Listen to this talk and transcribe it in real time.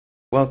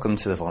Welcome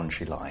to The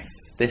Voluntary Life.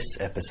 This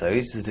episode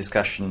is a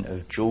discussion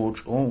of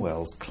George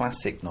Orwell's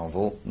classic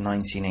novel,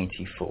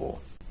 1984.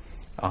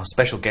 Our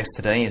special guest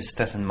today is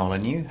Stefan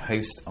Molyneux,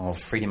 host of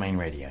Freedomain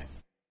Radio.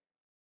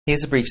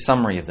 Here's a brief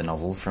summary of the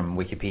novel from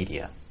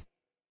Wikipedia.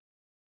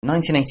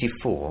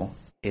 1984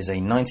 is a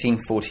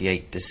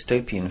 1948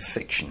 dystopian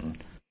fiction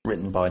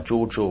written by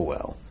George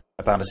Orwell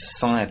about a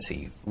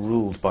society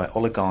ruled by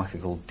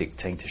oligarchical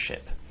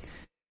dictatorship.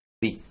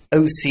 The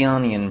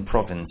Oceanian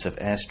province of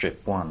Airstrip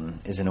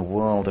 1 is in a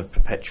world of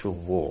perpetual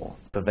war,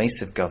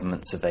 pervasive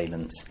government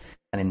surveillance,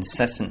 and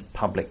incessant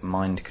public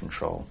mind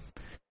control.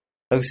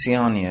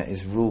 Oceania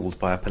is ruled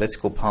by a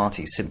political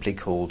party simply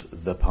called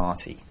the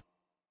Party.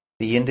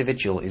 The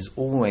individual is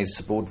always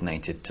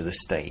subordinated to the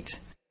state,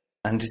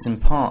 and it is in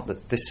part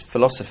that this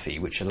philosophy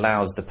which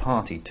allows the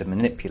party to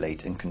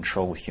manipulate and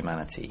control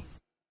humanity.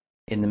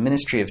 In the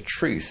Ministry of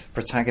Truth,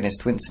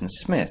 protagonist Winston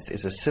Smith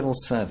is a civil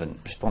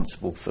servant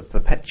responsible for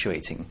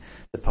perpetuating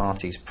the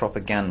party's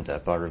propaganda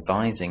by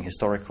revising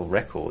historical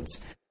records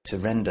to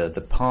render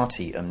the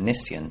party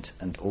omniscient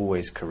and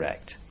always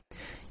correct.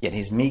 Yet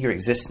his meagre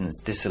existence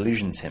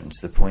disillusions him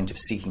to the point of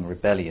seeking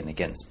rebellion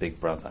against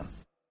Big Brother.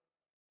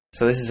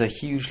 So this is a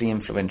hugely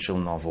influential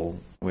novel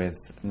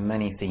with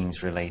many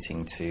themes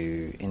relating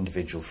to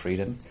individual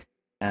freedom,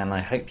 and I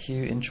hope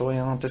you enjoy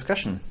our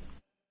discussion.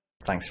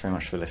 Thanks very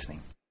much for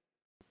listening.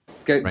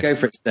 Go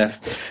for it,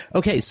 Steph.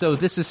 Okay, so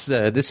this is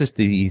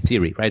the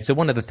theory, right? So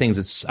one of the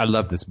things I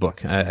love this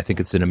book. I think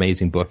it's an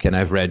amazing book, and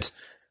I've read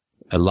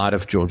a lot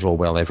of George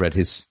Orwell. I've read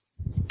his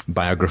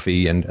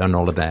biography and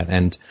all of that.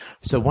 And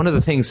so one of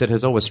the things that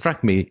has always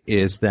struck me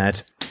is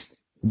that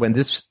when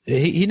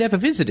he never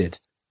visited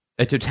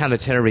a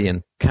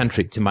totalitarian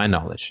country, to my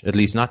knowledge, at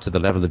least not to the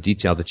level of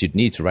detail that you'd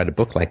need to write a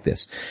book like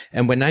this.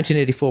 And when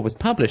 1984 was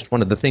published,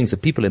 one of the things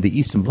that people in the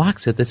Eastern Bloc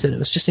said, they said it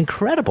was just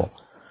incredible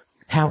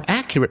how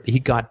accurately he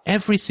got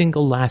every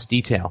single last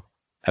detail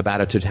about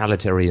a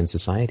totalitarian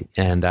society.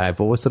 And I've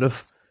always sort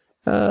of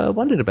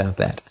wondered about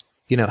that.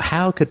 You know,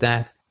 how could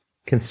that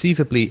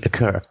conceivably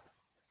occur?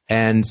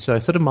 And so I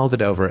sort of mulled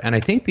it over, and I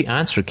think the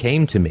answer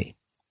came to me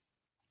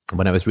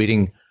when I was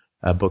reading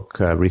a book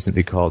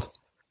recently called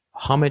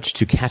Homage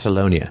to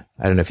Catalonia.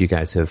 I don't know if you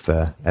guys have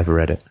ever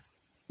read it.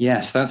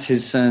 Yes, that's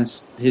his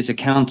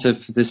account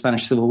of the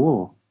Spanish Civil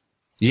War.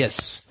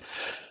 Yes.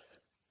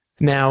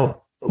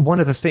 Now,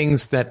 one of the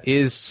things that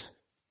is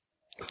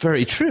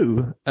very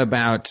true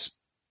about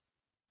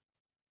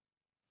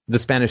the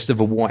Spanish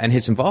Civil War and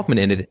his involvement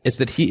in it is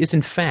that he is,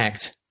 in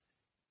fact,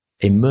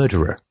 a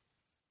murderer.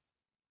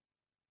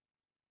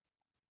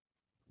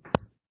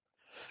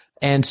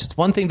 And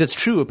one thing that's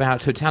true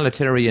about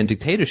totalitarian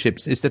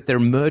dictatorships is that they're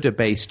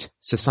murder-based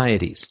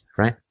societies,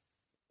 right?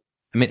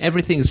 I mean,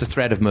 everything is a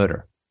threat of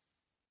murder.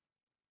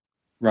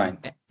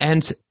 Right.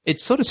 And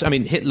it's sort of, I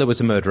mean, Hitler was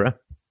a murderer.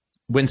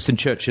 Winston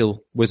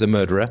Churchill was a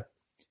murderer.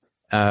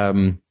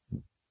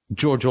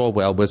 George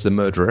Orwell was a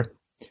murderer.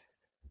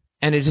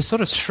 And it just sort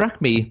of struck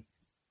me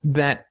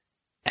that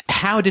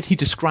how did he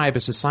describe a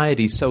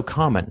society so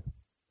common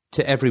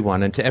to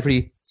everyone and to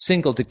every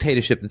single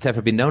dictatorship that's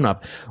ever been known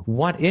of?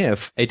 What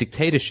if a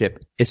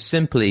dictatorship is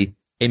simply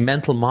a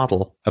mental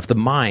model of the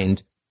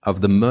mind of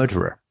the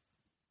murderer?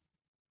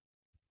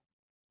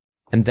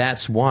 And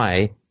that's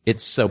why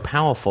it's so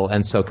powerful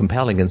and so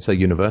compelling and so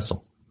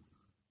universal.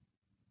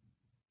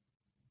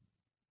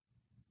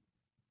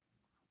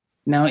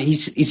 Now,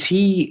 is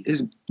he,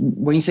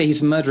 when you say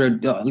he's a murderer,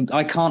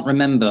 I can't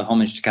remember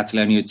Homage to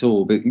Catalonia at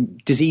all, but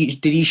did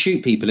he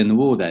shoot people in the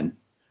war then?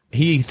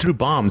 He threw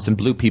bombs and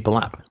blew people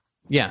up.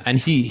 Yeah, and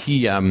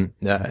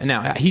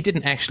now he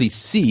didn't actually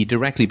see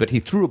directly, but he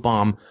threw a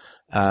bomb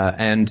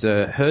and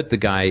heard the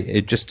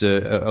guy just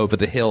over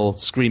the hill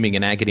screaming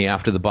in agony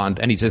after the bomb,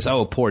 and he says,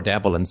 "Oh, poor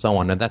devil," and so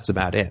on, and that's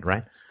about it,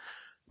 right?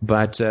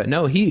 But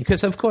no,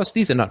 because of course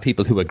these are not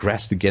people who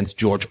aggressed against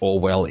George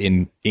Orwell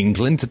in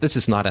England. This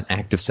is not an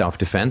act of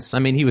self-defense. I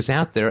mean, he was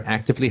out there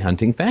actively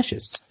hunting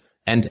fascists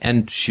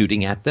and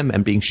shooting at them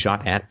and being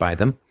shot at by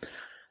them.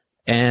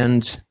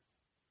 And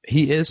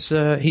he is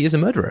a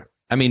murderer.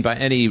 I mean, by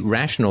any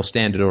rational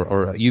standard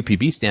or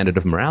UPB standard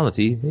of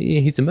morality,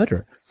 he's a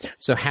murderer.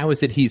 So how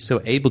is it he's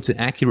so able to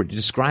accurately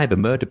describe a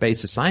murder-based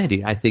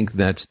society? I think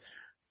that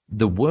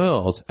the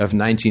world of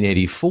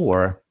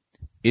 1984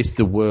 is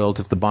the world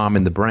of the bomb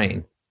in the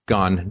brain,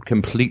 gone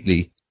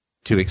completely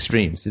to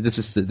extremes.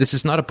 This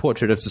is not a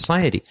portrait of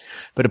society,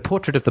 but a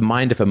portrait of the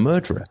mind of a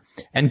murderer.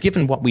 And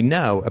given what we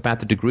know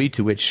about the degree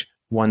to which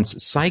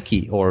one's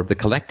psyche or the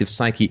collective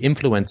psyche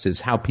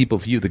influences how people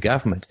view the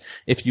government,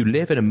 if you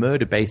live in a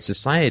murder-based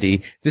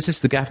society, this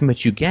is the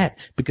government you get,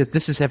 because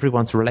this is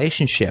everyone's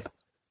relationship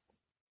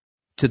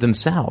to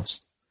themselves.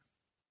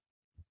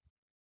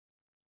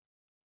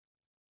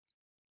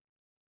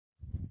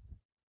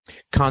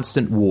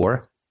 Constant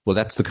war. Well,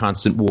 that's the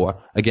constant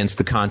war against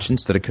the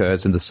conscience that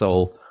occurs in the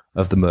soul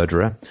of the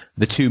murderer.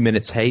 The 2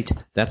 minutes hate,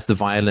 that's the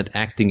violent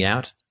acting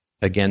out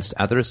against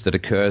others that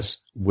occurs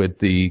with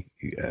the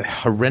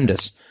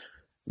horrendous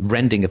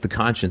rending of the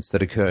conscience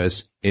that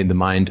occurs in the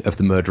mind of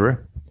the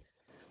murderer.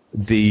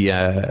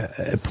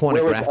 the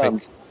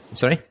pornographic.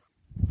 Sorry.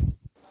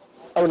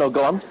 Oh no,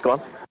 go on.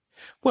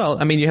 Well,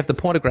 I mean, you have the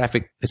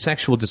pornographic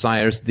sexual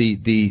desires,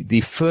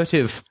 the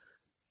furtive,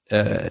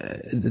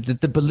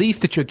 the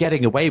belief that you're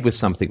getting away with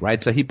something,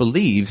 right? So he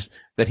believes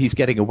that he's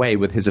getting away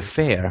with his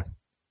affair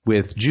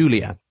with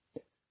Julia,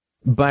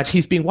 but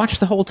he's being watched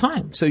the whole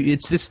time. So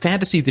it's this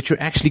fantasy that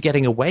you're actually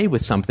getting away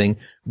with something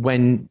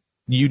when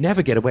you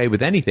never get away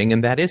with anything,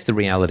 and that is the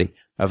reality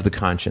of the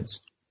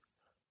conscience.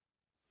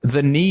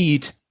 The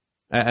need,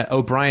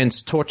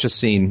 O'Brien's torture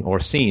scene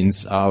or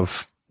scenes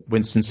of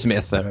Winston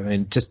Smith are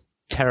just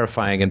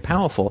terrifying and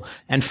powerful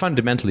and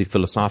fundamentally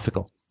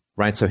philosophical,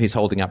 right? So he's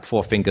holding up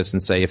 4 fingers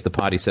and say, if the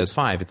party says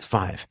 5, it's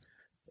 5,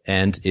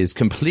 and is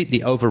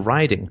completely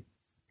overriding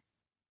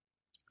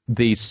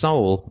the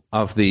soul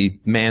of the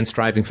man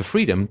striving for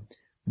freedom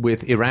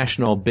with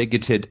irrational,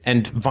 bigoted,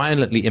 and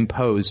violently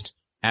imposed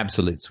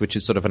absolutes, which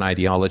is sort of an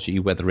ideology,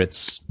 whether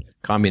it's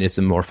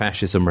communism or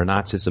fascism or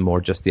Nazism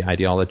or just the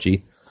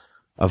ideology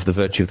of the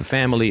virtue of the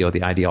family or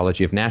the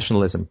ideology of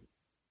nationalism.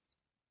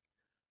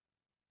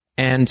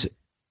 And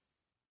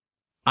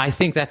I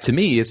think that to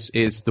me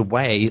is the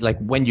way, like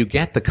when you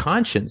get the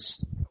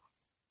conscience,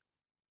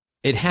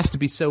 it has to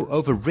be so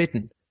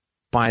overridden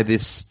by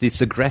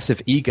this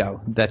aggressive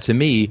ego that to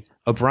me,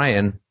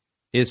 O'Brien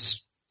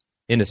is,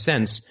 in a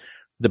sense,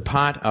 the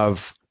part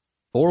of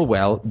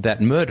Orwell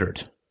that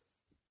murdered.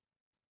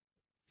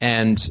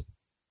 And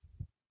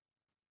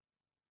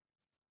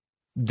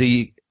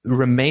the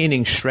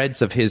remaining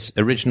shreds of his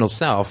original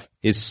self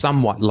is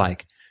somewhat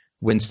like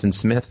Winston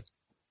Smith.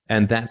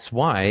 And that's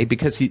why,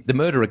 because the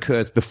murder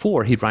occurs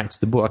before he writes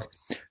the book,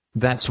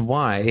 that's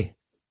why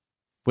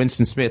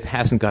Winston Smith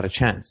hasn't got a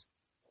chance.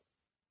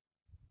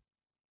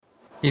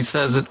 He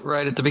says it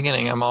right at the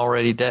beginning, I'm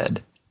already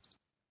dead.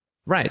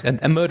 Right, and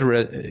a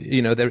murderer,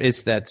 there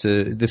is that,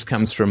 this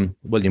comes from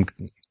William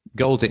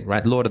Golding,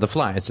 right? Lord of the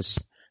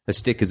Flies, a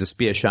stick is a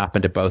spear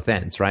sharpened at both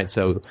ends, right?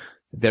 So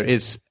there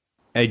is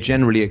a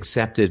generally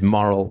accepted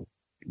moral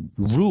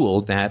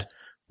rule that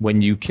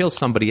when you kill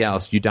somebody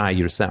else, you die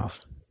yourself.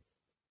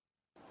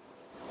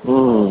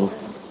 Well,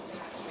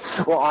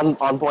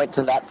 on point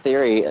to that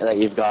theory that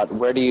you've got,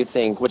 where do you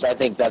think, which I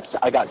think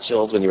I got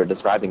chills when you were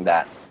describing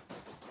that,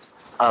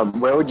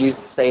 where would you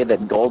say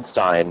that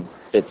Goldstein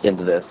fits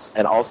into this?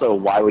 And also,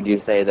 why would you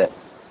say that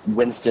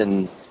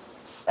Winston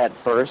at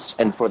first,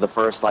 and for the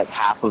first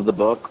half of the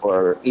book,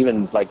 or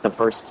even the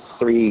first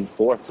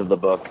 3/4 of the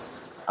book,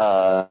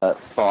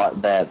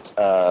 thought that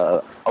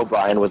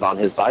O'Brien was on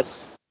his side?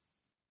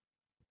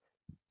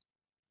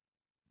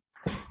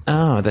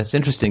 Oh, that's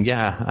interesting.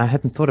 Yeah, I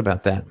hadn't thought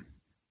about that.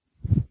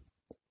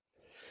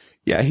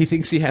 Yeah, he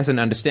thinks he has an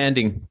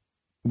understanding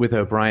with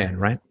O'Brien,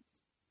 right?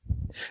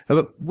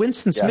 But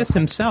Winston Smith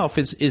himself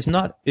is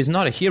not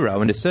a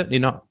hero, and is certainly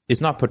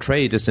not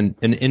portrayed as an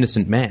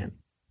innocent man.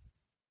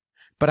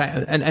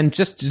 But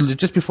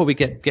just before we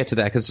get to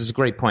that, because it's a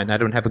great point, and I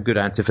don't have a good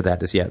answer for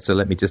that as yet, so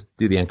let me just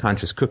do the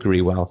unconscious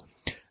cookery well.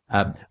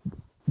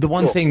 The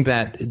one thing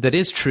that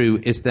is true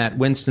is that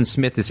Winston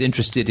Smith is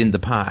interested in the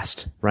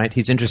past, right?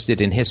 He's interested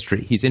in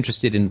history. He's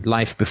interested in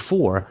life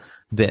before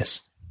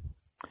this.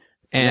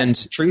 And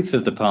yes, the truth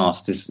of the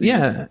past is...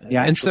 Yeah,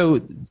 and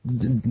so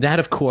that,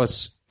 of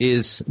course,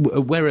 is...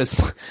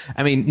 Whereas,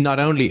 I mean, not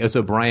only as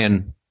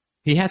O'Brien,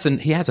 he has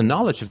a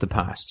knowledge of the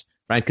past,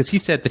 right? Because he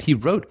said that he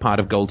wrote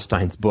part of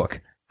Goldstein's book,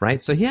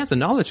 right? So he has a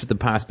knowledge of the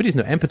past, but he has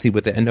no empathy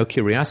with it and no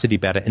curiosity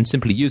about it, and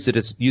simply uses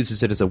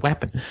it as a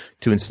weapon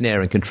to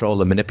ensnare and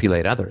control and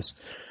manipulate others.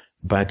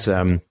 But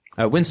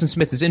Winston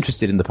Smith is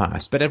interested in the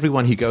past, but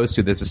everyone he goes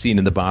to, there's a scene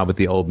in the bar with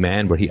the old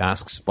man where he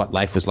asks what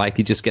life was like.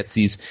 He just gets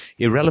these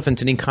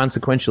irrelevant and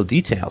inconsequential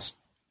details.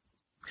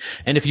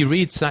 And if you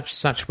read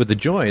Such Were the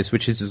Joys,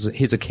 which is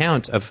his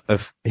account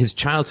of his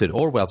childhood,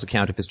 Orwell's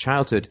account of his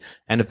childhood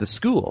and of the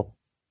school,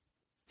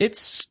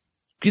 it's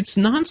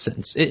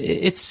nonsense.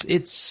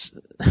 It's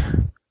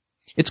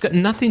got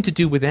nothing to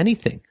do with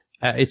anything.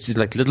 It's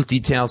like little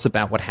details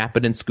about what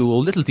happened in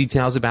school, little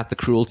details about the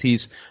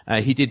cruelties.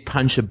 He did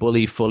punch a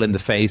bully full in the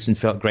face and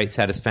felt great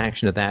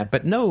satisfaction at that,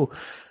 but no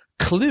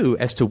clue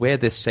as to where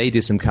this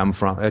sadism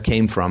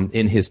came from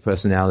in his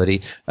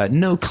personality.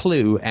 No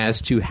clue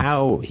as to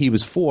how he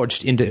was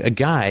forged into a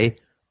guy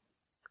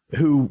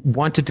who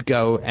wanted to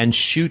go and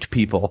shoot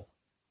people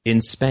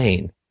in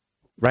Spain.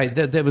 Right?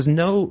 There was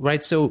no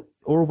right. So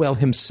Orwell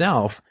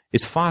himself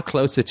is far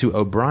closer to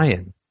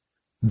O'Brien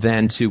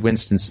than to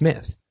Winston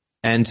Smith.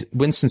 And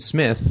Winston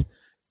Smith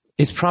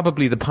is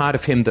probably the part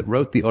of him that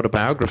wrote the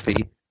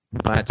autobiography,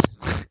 but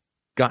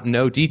got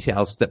no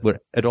details that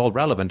were at all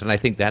relevant. And I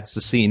think that's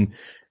the scene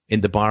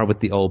in the bar with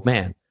the old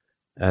man.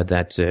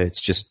 That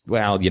it's just,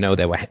 well,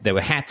 there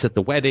were hats at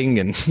the wedding,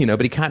 and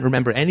but he can't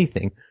remember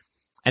anything.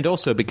 And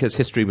also because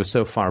history was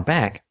so far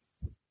back,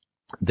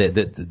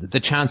 the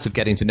chance of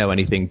getting to know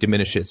anything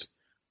diminishes.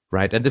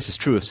 Right? And this is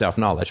true of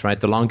self-knowledge, right?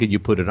 The longer you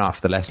put it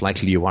off, the less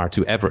likely you are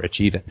to ever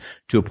achieve it,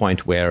 to a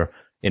point where,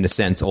 in a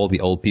sense, all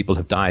the old people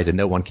have died and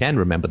no one can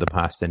remember the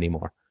past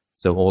anymore.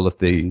 So all of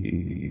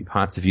the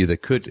parts of you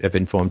that could have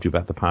informed you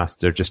about the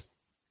past, they're just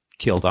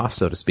killed off,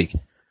 so to speak.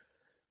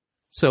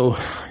 So,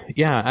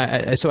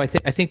 yeah, I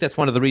think that's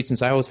one of the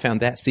reasons I always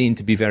found that scene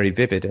to be very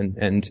vivid.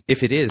 And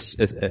if it is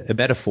a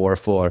metaphor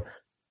for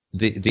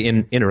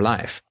the inner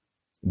life,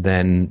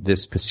 then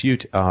this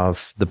pursuit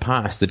of the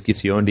past that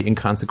gives you only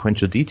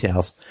inconsequential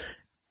details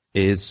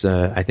is,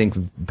 I think,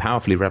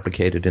 powerfully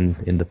replicated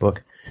in the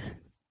book.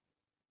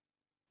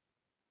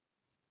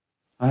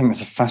 I think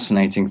that's a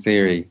fascinating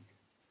theory.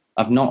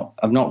 I've not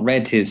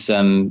read his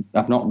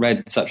I've not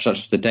read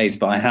such the days,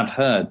 but I have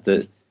heard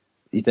that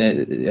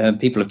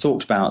people have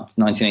talked about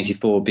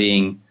 1984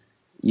 being,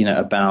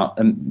 about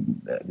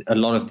a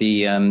lot of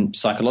the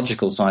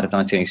psychological side of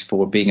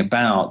 1984 being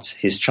about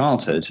his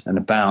childhood and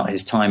about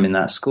his time in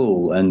that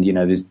school, and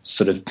this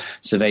sort of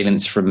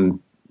surveillance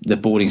from the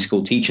boarding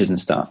school teachers and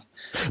stuff.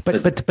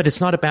 But it's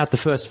not about the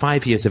first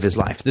 5 years of his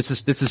life. This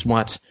is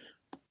what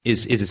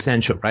is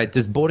essential, right?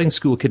 This boarding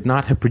school could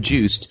not have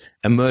produced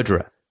a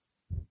murderer.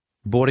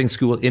 Boarding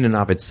school in and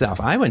of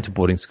itself. I went to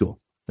boarding school.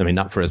 I mean,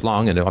 not for as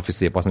long, and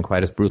obviously it wasn't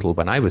quite as brutal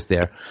when I was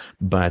there,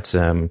 but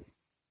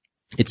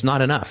it's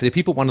not enough.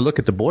 People want to look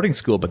at the boarding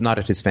school, but not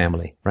at his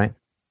family, right?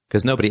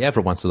 Because nobody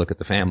ever wants to look at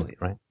the family,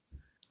 right?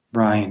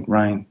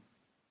 Right.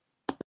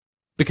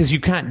 Because you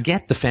can't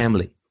get the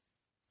family,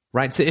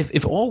 right? So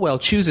if Orwell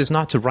chooses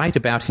not to write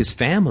about his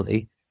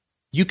family,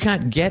 you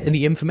can't get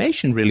any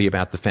information really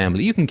about the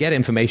family. You can get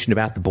information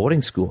about the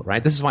boarding school,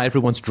 right? This is why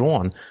everyone's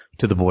drawn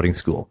to the boarding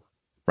school,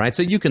 right?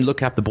 So you can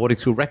look up the boarding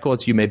school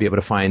records. You may be able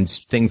to find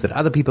things that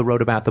other people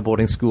wrote about the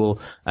boarding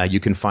school. You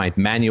can find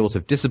manuals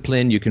of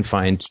discipline. You can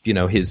find,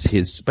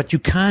 his, but you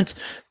can't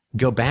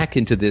go back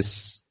into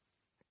this,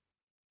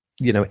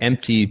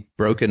 empty,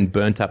 broken,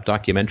 burnt up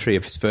documentary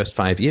of his first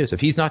 5 years. If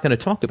he's not going to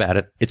talk about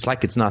it, it's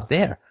like it's not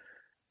there.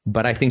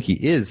 But I think he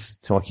is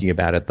talking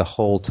about it the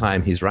whole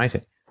time he's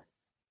writing.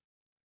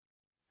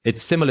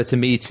 It's similar to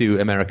me to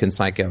American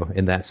Psycho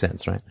in that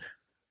sense, right?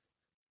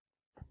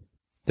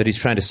 That he's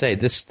trying to say,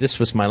 this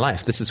was my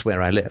life. This is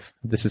where I live.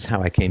 This is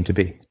how I came to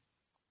be.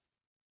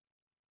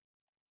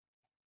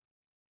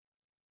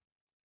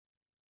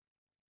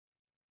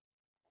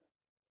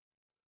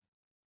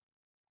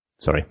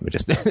 Sorry, we're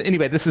just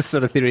anyway. This is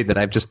sort of theory that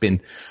I've just been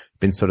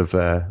sort of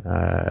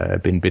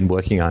been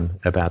working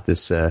on about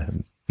this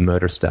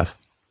murder stuff.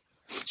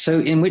 So,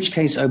 in which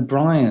case,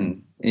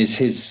 O'Brien is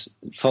his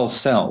false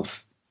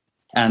self,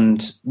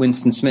 and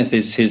Winston Smith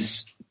is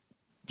his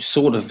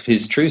sort of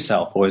his true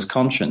self or his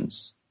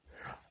conscience.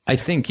 I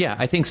think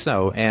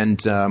so.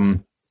 And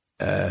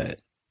I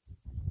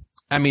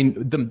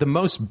mean, the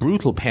most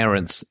brutal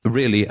parents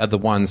really are the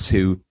ones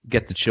who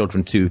get the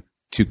children to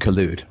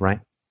collude, right?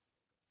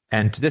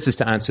 And this is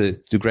to answer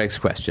to Greg's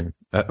question,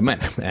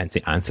 and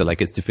to answer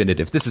like it's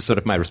definitive. This is sort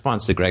of my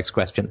response to Greg's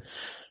question,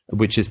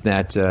 which is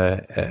that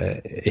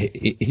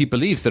he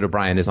believes that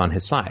O'Brien is on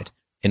his side.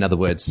 In other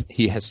words,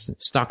 he has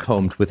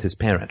Stockholmed with his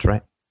parent,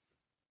 right?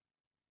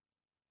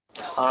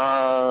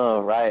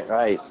 Oh,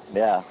 right,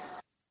 yeah.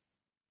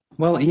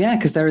 Well, yeah,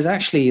 because there is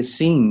actually a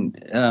scene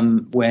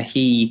where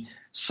he,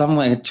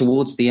 somewhere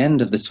towards the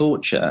end of the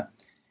torture,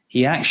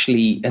 he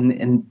actually,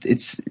 and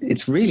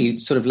it's really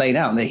sort of laid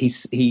out that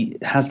he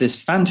has this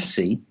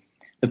fantasy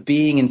of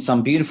being in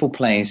some beautiful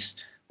place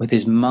with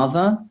his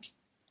mother,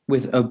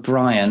 with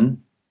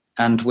O'Brien,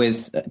 and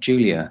with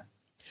Julia.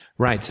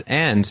 Right,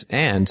 and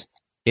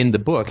in the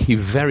book, he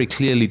very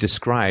clearly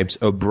describes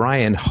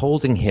O'Brien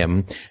holding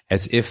him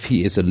as if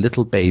he is a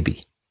little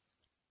baby.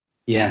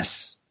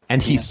 Yes.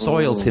 And he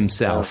soils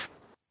himself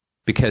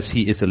because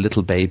he is a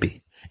little baby.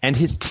 And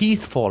his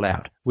teeth fall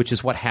out, which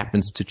is what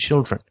happens to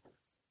children.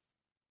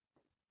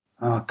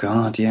 Oh,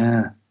 God,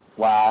 yeah.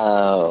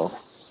 Wow.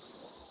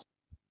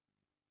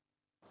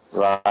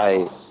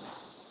 Right.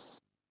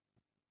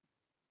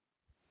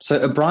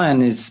 So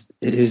O'Brien is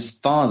his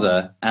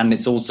father, and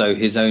it's also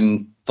his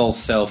own false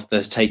self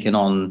that's taken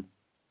on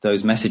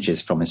those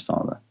messages from his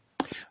father.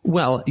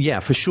 Well, yeah,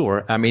 for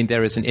sure. I mean,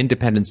 there is an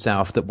independent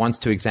self that wants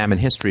to examine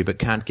history but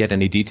can't get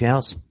any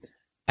details,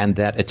 and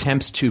that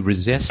attempts to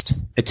resist,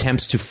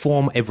 attempts to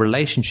form a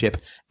relationship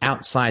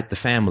outside the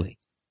family.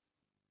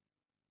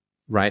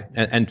 Right?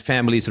 And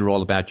families are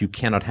all about you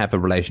cannot have a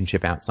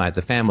relationship outside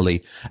the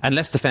family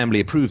unless the family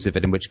approves of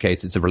it, in which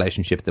case it's a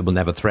relationship that will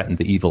never threaten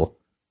the evil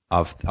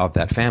of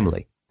that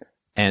family.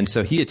 And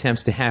so he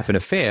attempts to have an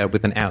affair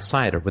with an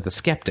outsider, with a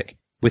skeptic,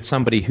 with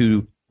somebody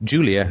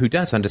Julia, who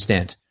does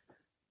understand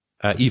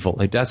evil,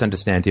 who does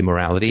understand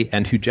immorality,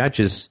 and who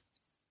judges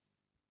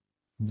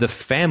the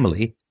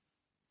family.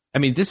 I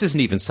mean, this isn't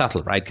even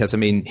subtle, right? Because, I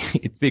mean,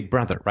 it's Big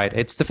Brother, right?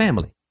 It's the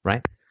family,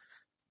 right?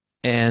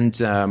 And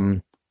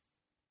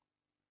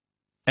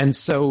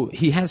so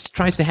he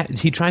tries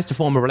to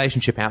form a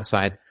relationship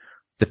outside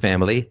the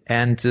family,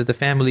 and the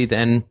family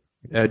then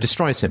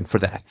destroys him for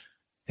that.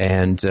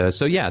 And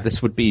so, yeah,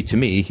 this would be, to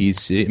me,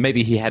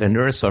 maybe he had a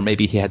nurse, or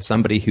maybe he had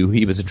somebody who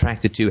he was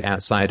attracted to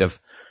outside of.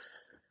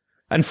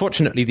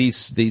 Unfortunately,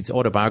 these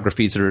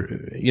autobiographies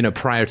are,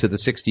 prior to the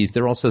 60s,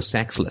 they're also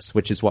sexless,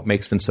 which is what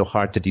makes them so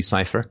hard to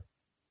decipher.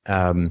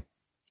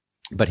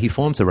 But he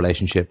forms a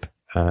relationship,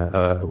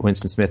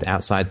 Winston Smith,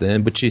 outside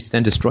which he's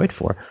then destroyed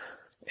for.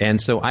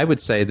 And so I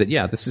would say that,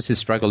 yeah, this is his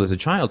struggle as a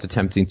child,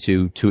 attempting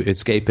to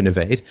escape and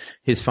evade.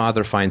 His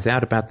father finds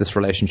out about this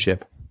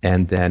relationship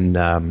and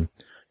then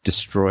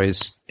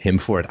destroys him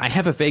for it. I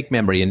have a vague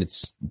memory, and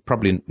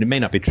it may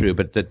not be true,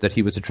 but that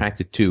he was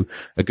attracted to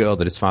a girl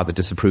that his father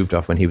disapproved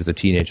of when he was a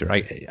teenager.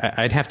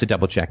 I'd have to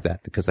double check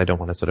that, because I don't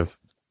want to sort of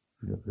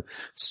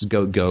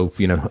go,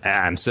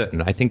 I'm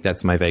certain. I think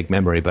that's my vague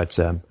memory, but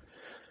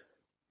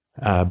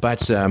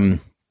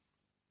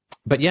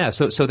yeah,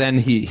 so then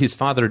his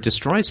father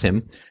destroys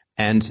him,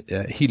 and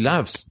he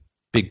loves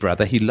Big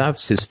Brother. He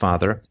loves his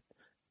father,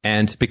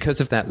 and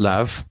because of that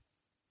love,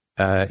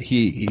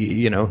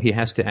 he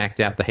has to act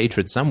out the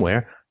hatred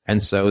somewhere,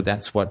 and so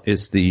that's what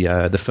is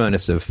the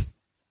furnace of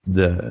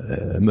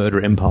the murder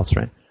impulse,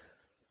 right?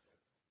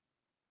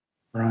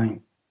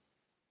 Right.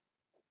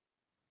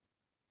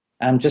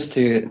 And just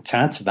to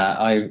add to that,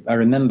 I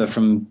remember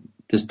from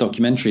this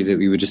documentary that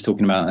we were just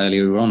talking about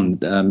earlier on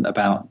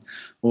about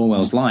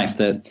Orwell's life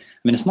that,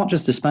 it's not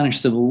just the Spanish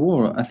Civil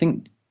War. I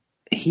think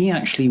he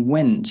actually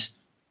went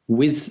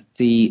with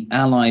the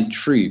Allied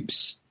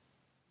troops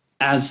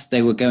as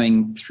they were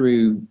going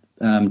through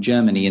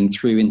Germany and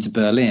through into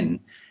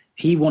Berlin.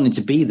 He wanted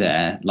to be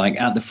there, like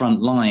at the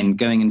front line,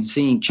 going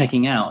and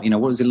checking out,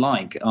 what was it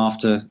like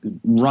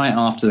right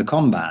after the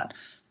combat.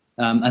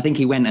 I think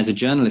he went as a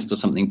journalist or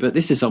something, but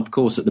this is, of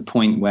course, at the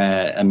point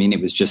where,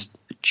 it was just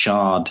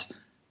charred,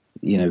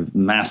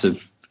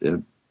 massive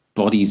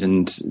bodies,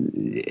 and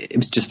it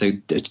was just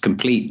a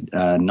complete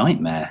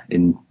nightmare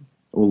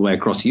all the way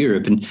across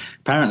Europe. And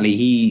apparently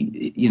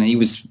he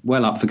was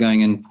well up for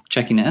going and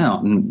checking it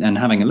out and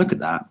having a look at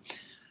that.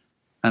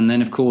 And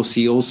then, of course,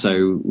 he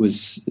also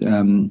was,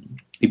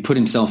 he put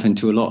himself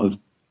into a lot of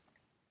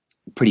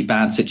pretty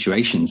bad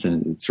situations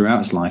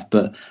throughout his life.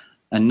 But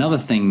another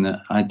thing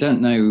that I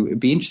don't know, it'd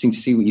be interesting to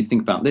see what you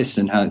think about this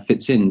and how it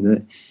fits in,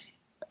 that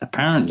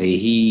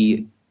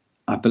apparently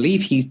I'm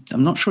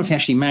not sure if he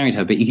actually married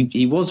her, but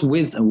he was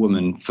with a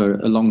woman for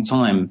a long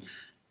time,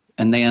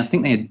 and I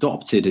think they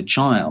adopted a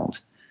child.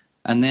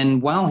 And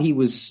then when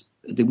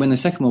the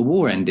Second World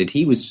War ended,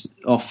 he was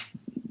off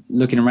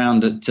looking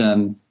around at,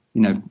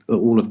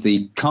 all of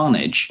the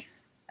carnage,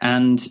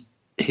 and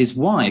his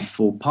wife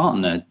or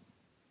partner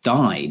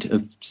died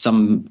of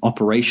some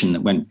operation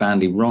that went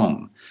badly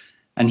wrong.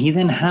 And he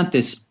then had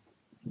this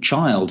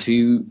child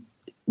who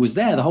was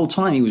there the whole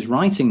time he was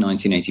writing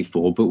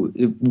 1984, but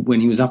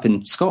when he was up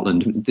in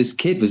Scotland, this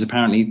kid was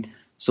apparently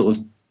sort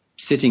of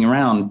sitting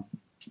around,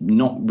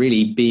 not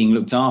really being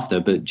looked after,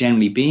 but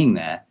generally being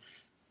there.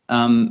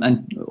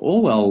 And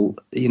Orwell,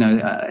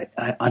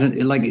 I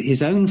don't like,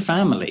 his own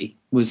family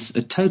was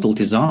a total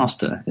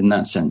disaster in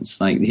that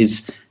sense. Like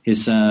his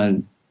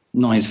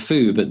not his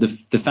foo, but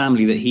the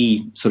family that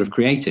he sort of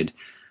created,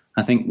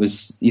 I think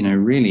was,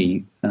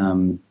 really,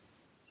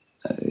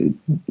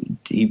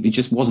 he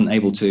just wasn't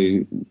able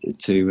to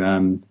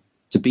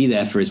be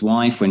there for his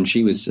wife when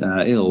she was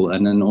ill,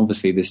 and then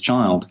obviously this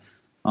child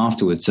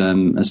afterwards,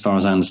 as far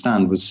as I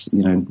understand,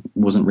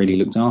 wasn't really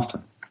looked after.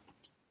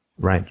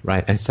 Right.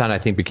 And his son, I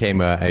think,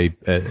 became a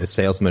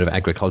salesman of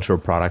agricultural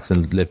products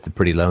and lived a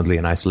pretty lonely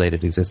and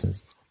isolated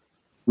existence.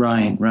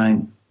 Right.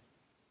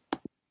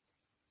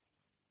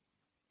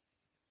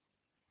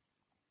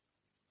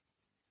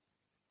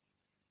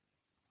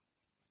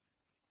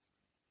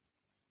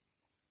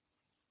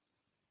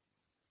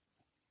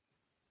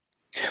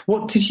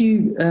 What did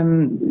you,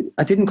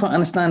 I didn't quite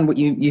understand what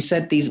you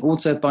said, these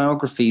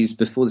autobiographies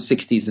before the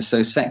 60s are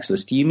so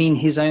sexless. Do you mean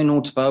his own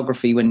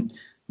autobiography when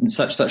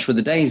such were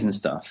the days and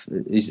stuff?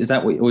 Is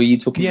that what, or are you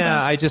talking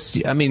about?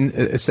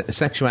 Yeah,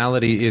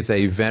 sexuality is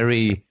a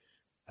very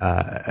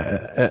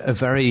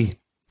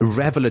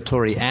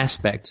revelatory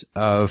aspect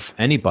of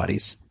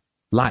anybody's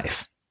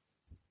life.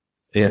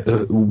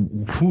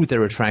 Who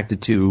they're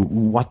attracted to,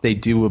 what they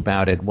do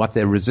about it, what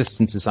their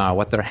resistances are,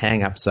 what their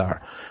hang-ups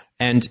are.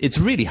 And it's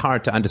really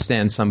hard to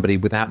understand somebody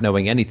without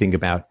knowing anything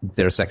about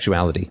their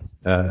sexuality.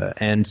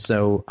 And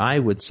so I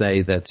would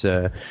say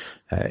that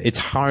it's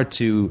hard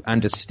to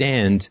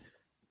understand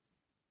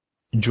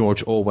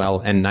George Orwell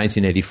and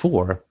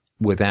 1984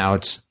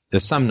 without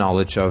some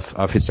knowledge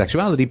of his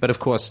sexuality. But of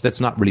course, that's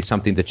not really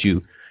something that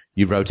you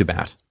wrote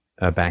about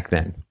back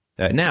then.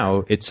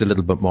 Now it's a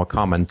little bit more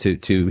common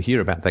to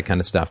hear about that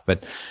kind of stuff,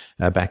 but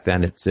back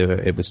then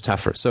it was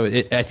tougher. So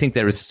I think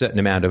there is a certain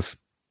amount of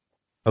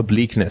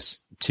obliqueness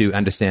to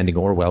understanding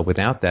Orwell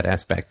without that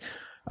aspect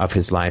of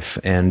his life.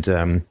 And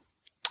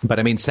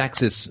but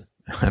sex is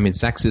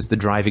the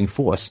driving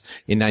force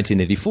in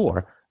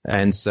 1984.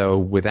 And so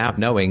without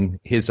knowing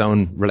his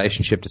own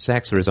relationship to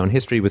sex or his own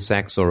history with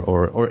sex,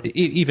 or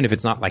even if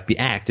it's not like the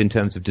act in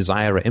terms of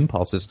desire or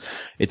impulses,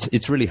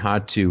 it's really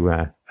hard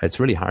to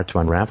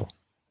unravel.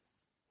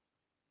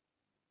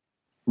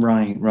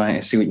 Right. I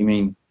see what you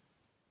mean.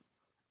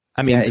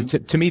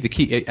 To me, the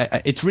key,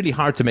 it's really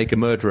hard to make a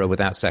murderer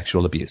without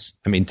sexual abuse.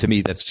 To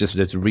me, that's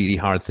a really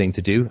hard thing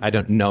to do. I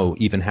don't know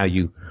even how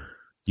you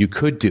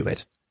could do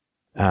it.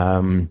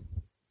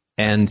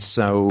 And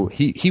so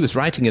he was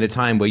writing at a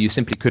time where you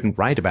simply couldn't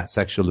write about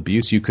sexual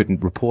abuse. You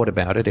couldn't report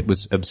about it. It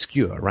was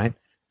obscure, right?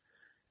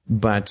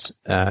 But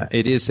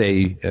it is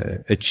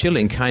a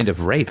chilling kind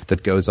of rape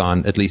that goes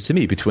on, at least to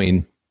me,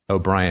 between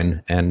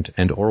O'Brien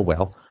and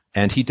Orwell.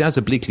 And he does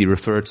obliquely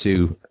refer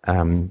to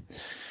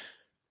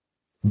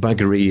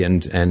buggery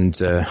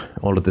and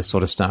all of this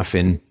sort of stuff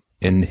in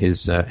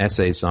his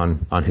essays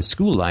on his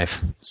school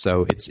life.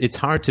 So it's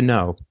hard to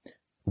know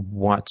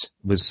what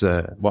was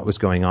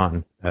going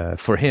on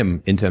for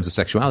him in terms of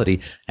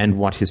sexuality, and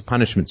what his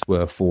punishments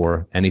were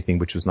for anything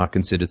which was not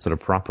considered sort of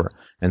proper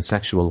and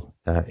sexual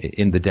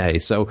in the day.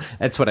 So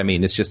that's what I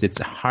mean. It's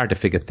hard to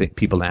figure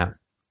people out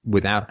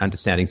without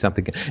understanding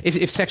something.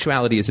 If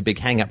sexuality is a big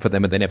hang up for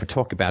them and they never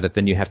talk about it,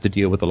 then you have to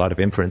deal with a lot of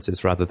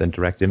inferences rather than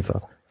direct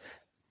info.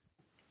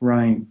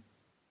 Right.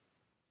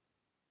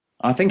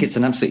 I think it's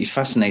an absolutely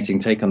fascinating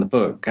take on the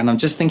book. And I'm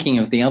just thinking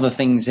of the other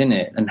things in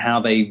it and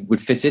how they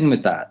would fit in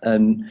with that.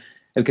 And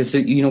because,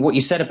 what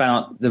you said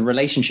about the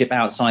relationship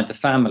outside the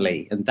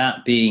family, and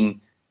that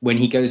being when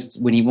he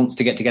wants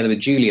to get together with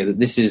Julia, that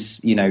this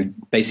is,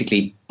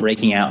 basically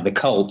breaking out the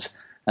cult.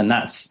 And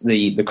that's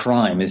the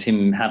crime, is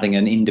him having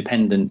an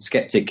independent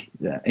skeptic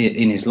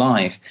in his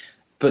life.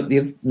 But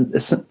the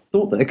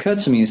thought that occurred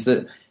to me is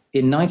that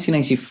in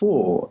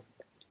 1984,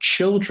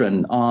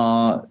 children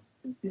are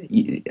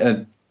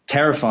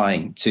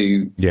terrifying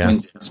to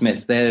Winston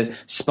Smith. They're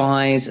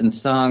spies and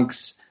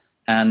thugs,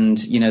 and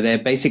they're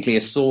basically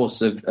a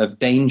source of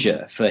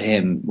danger for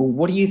him.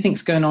 What do you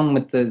think's going on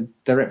with the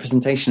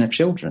representation of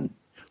children?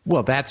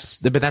 Well,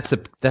 that's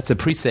a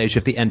presage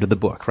of the end of the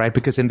book, right?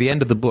 Because in the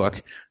end of the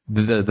book,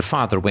 the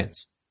father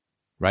wins,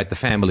 right? The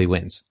family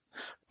wins,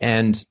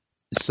 and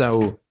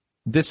so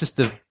this is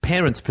the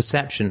parents'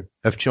 perception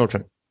of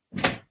children,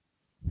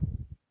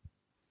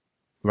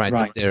 right?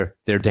 That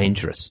they're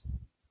dangerous.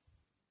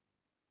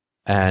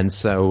 And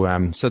so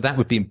that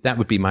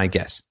would be my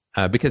guess,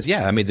 because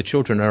the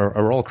children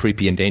are all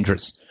creepy and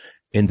dangerous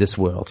in this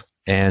world,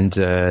 and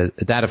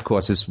that of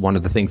course is one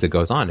of the things that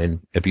goes on in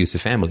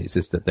abusive families,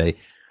 is that they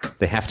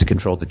have to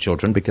control the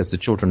children because the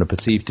children are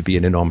perceived to be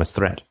an enormous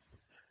threat,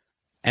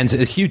 and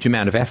a huge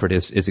amount of effort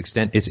is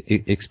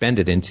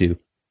expended into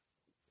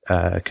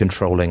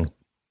controlling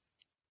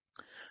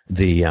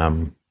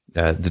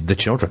the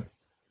children.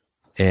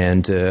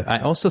 And I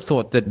also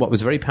thought that what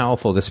was very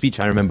powerful, the speech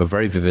I remember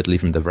very vividly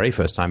from the very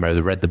first time I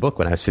read the book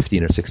when I was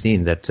 15 or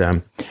 16, that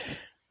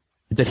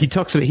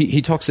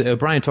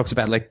O'Brien talks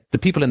about, like, the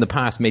people in the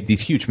past made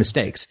these huge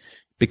mistakes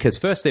because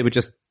first they would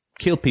just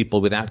kill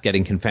people without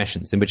getting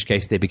confessions, in which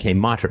case they became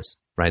martyrs,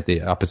 right?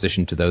 The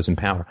opposition to those in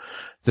power.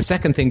 The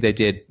second thing they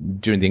did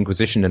during the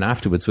Inquisition and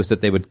afterwards was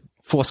that they would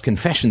force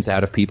confessions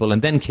out of people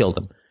and then kill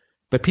them.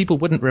 But people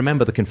wouldn't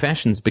remember the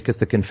confessions because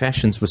the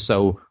confessions were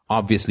so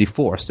obviously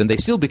forced, and they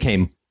still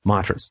became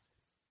martyrs,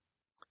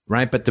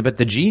 right? But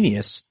the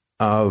genius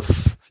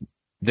of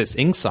this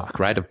INGSOC,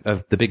 right,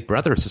 of the Big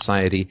Brother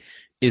society,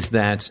 is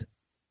that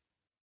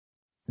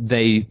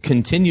they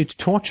continue to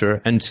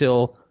torture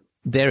until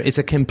there is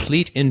a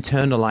complete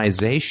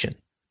internalization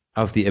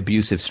of the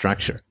abusive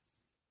structure.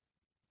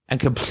 And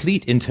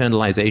complete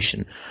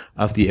internalization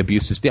of the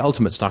abusive, the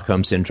ultimate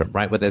Stockholm syndrome,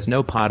 right, where there's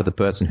no part of the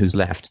person who's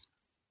left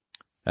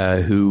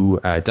who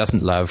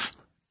doesn't love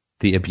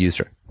the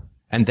abuser.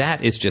 And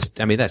that is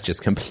that's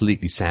just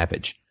completely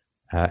savage,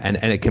 and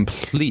a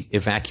complete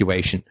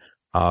evacuation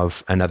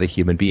of another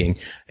human being.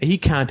 He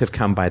can't have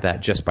come by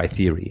that just by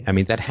theory.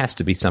 That has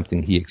to be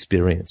something he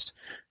experienced,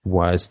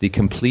 was the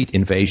complete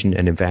invasion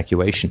and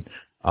evacuation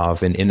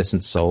of an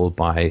innocent soul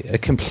by a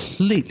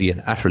completely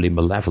and utterly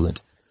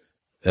malevolent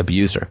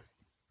abuser.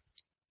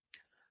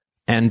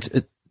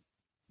 And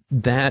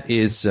that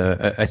is,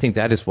 I think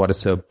that is what is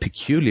so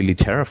peculiarly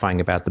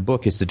terrifying about the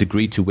book, is the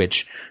degree to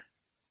which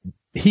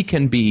he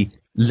can be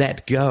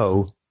let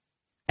go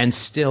and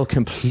still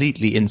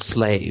completely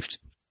enslaved,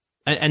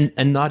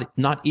 and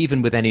not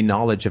even with any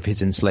knowledge of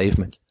his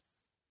enslavement.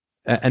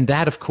 And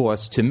that, of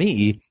course, to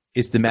me,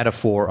 is the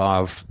metaphor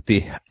of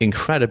the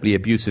incredibly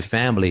abusive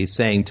family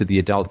saying to the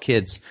adult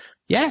kids,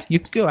 yeah, you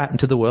can go out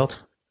into the world.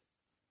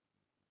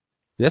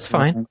 That's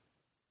fine.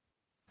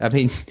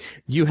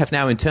 You have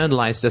now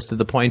internalized us to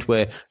the point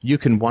where you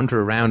can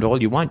wander around all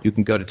you want. You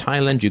can go to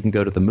Thailand, you can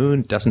go to the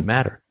moon, doesn't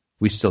matter.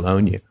 We still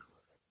own you.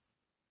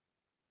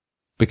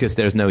 Because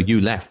there's no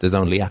you left, there's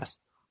only us.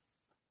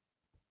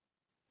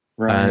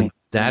 Right. And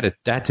that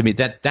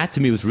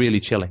to me was really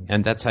chilling.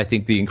 And that's, I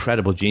think, the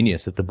incredible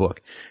genius of the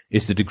book,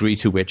 is the degree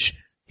to which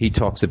he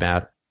talks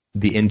about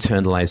the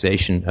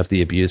internalization of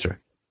the abuser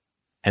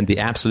and the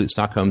absolute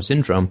Stockholm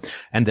syndrome,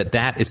 and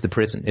that is the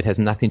prison. It has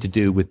nothing to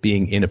do with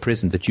being in a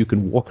prison, that you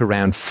can walk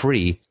around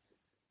free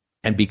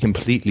and be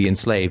completely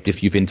enslaved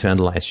if you've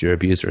internalized your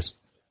abusers.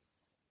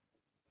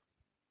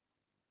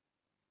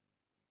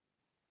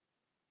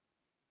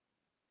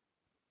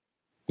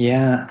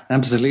 Yeah,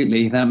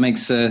 absolutely.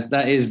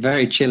 That is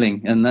very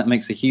chilling, and that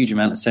makes a huge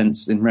amount of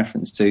sense in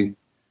reference to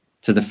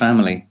the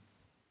family.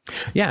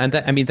 Yeah, and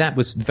that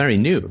was very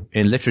new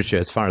in literature,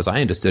 as far as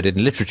I understood it.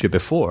 In literature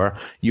before,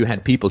 you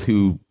had people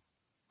who,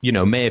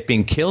 may have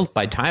been killed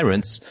by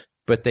tyrants,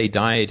 but they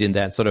died in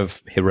that sort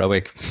of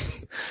heroic,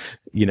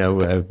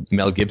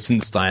 Mel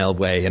Gibson style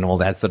way and all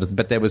that sort of.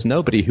 But there was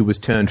nobody who was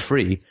turned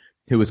free,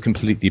 who was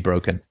completely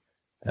broken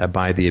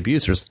by the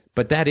abusers.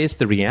 But that is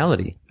the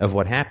reality of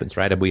what happens,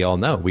 right? And we all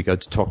know. We go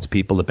to talk to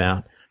people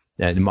about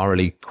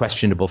morally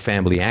questionable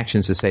family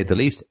actions, to say the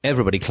least.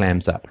 Everybody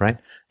clams up, right?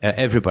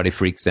 Everybody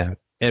freaks out.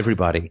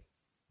 Everybody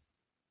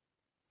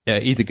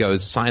either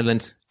goes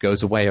silent,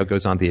 goes away, or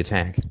goes on the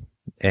attack.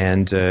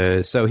 And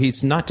so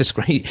he's not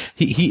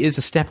he is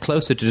a step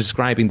closer to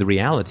describing the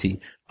reality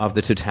of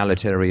the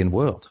totalitarian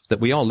world that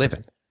we all live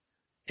in.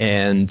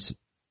 And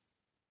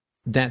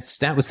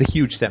that was the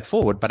huge step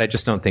forward, but I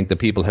just don't think that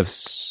people have.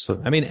 It's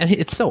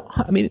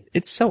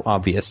so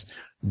obvious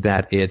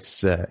that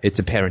it's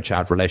a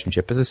parent-child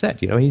relationship. As I said,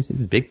 he's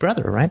his big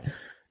brother, right?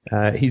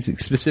 He's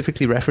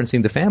specifically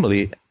referencing the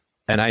family,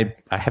 and I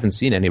haven't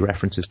seen any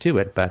references to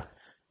it, but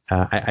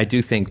I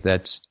do think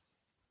that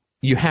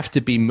you have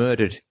to be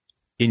murdered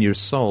in your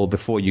soul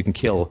before you can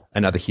kill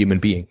another human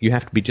being. You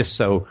have to be just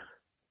so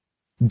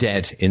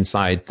dead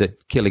inside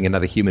that killing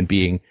another human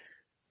being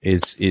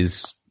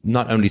is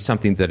not only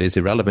something that is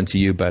irrelevant to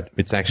you, but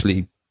it's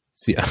actually,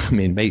 it's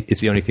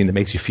the only thing that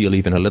makes you feel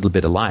even a little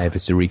bit alive,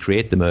 is to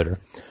recreate the murder.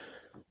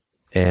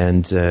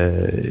 And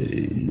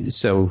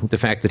so the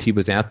fact that he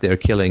was out there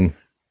killing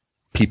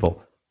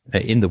people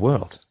in the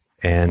world,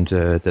 and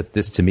that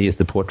this to me is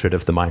the portrait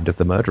of the mind of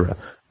the murderer,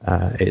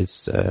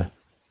 is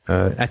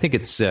I think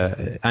it's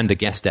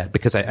underguessed at,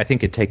 because I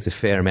think it takes a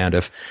fair amount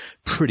of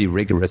pretty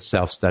rigorous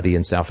self-study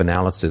and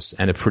self-analysis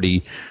and a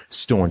pretty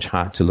staunch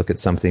heart to look at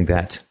something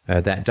that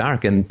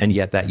dark and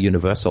yet that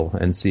universal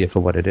and see it for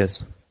what it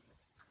is.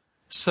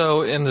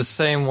 So in the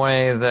same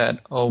way that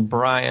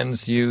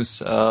O'Brien's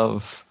use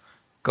of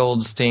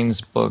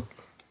Goldstein's book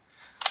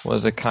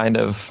was a kind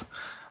of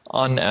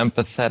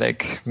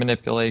unempathetic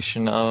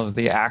manipulation of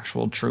the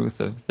actual truth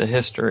of the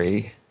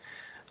history,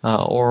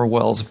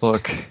 Orwell's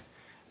book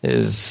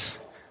is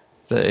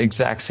the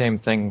exact same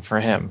thing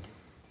for him.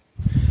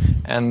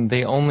 And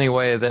the only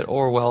way that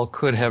Orwell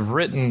could have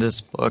written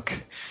this book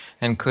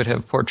and could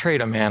have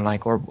portrayed a man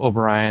like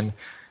O'Brien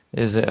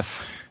is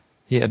if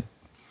he had,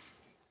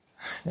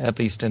 at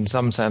least in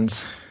some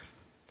sense,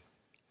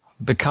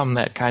 become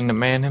that kind of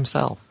man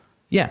himself.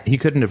 Yeah, he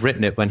couldn't have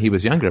written it when he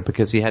was younger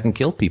because he hadn't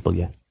killed people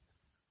yet.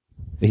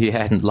 He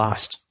hadn't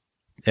lost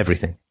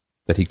everything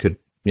that he could,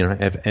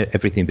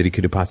 everything that he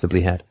could have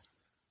possibly had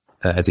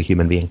as a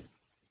human being.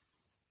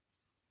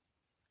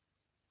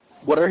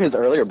 What are his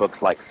earlier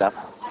books like, Steph?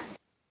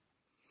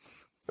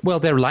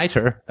 Well, they're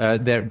lighter.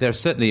 They're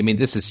certainly.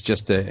 This is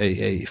just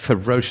a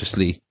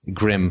ferociously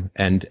grim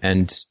and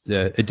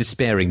a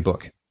despairing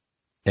book.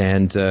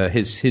 And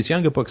his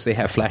younger books, they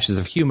have flashes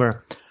of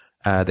humor.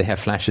 They have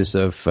flashes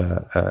of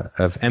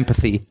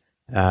empathy.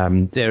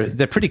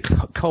 They're pretty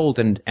cold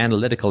and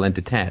analytical and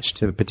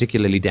detached,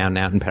 particularly down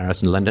out in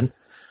Paris and London.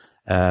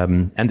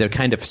 And they're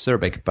kind of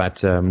acerbic,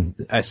 but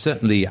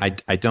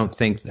I don't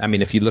think.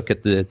 If you look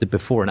at the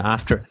before and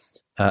after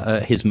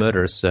his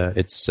murders,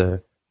 it's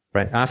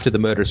right after the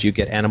murders, you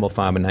get Animal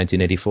Farm in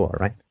 1984,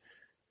 right?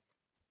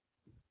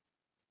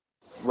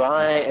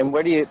 Right, and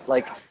where do you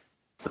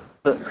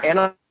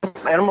the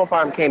Animal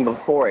Farm came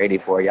before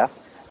 84, yeah?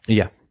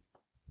 Yeah.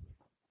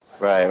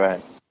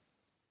 Right.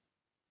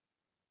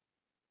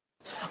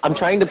 I'm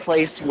trying to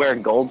place where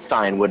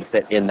Goldstein would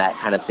fit in that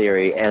kind of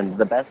theory, and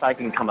the best I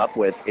can come up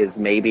with is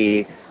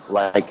maybe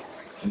like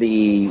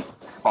the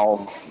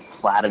false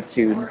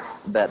platitudes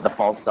that the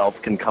false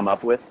self can come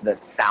up with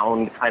that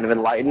sound kind of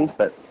enlightened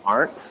but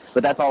aren't.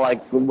 But that's all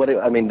what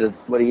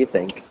do you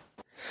think?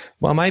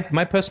 Well, my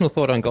personal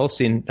thought on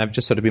Goldstein, I've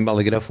just sort of been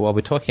mulling it over while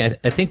we're talking.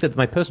 I think that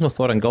my personal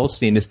thought on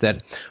Goldstein is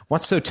that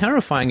what's so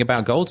terrifying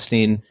about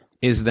Goldstein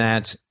is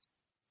that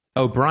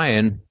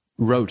O'Brien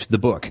wrote the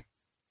book,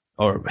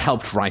 or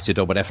helped write it,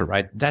 or whatever,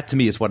 right? That to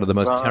me is one of the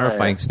most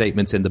terrifying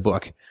statements in the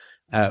book,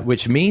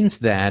 which means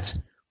that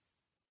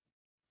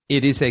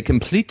it is a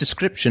complete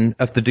description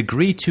of the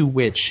degree to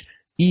which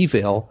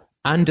evil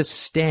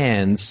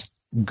understands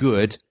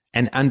good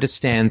and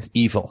understands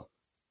evil,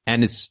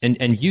 and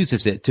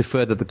uses it to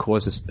further the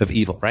causes of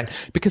evil, right?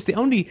 Because the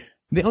only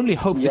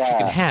hope that you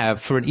can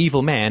have for an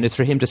evil man is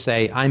for him to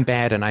say, "I'm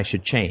bad and I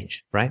should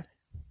change," right?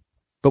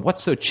 But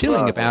what's so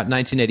chilling about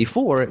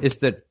 1984 is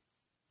that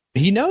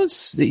he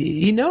knows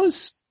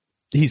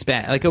he's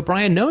bad. Like,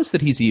 O'Brien knows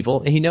that he's evil,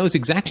 and he knows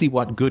exactly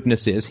what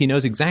goodness is. He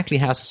knows exactly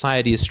how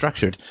society is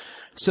structured.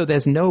 So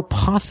there's no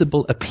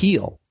possible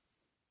appeal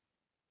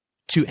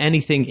to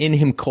anything in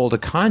him called a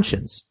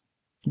conscience,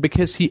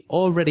 because he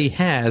already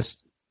has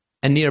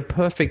a near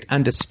perfect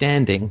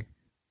understanding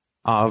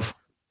of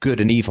good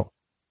and evil.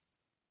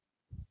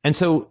 And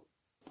so,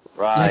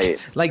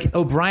 like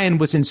O'Brien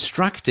was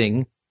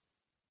instructing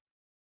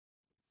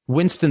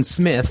Winston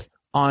Smith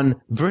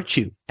on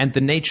virtue and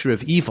the nature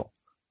of evil.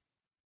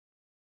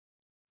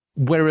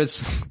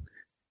 Whereas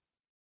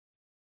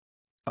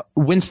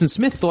Winston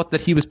Smith thought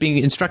that he was being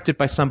instructed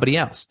by somebody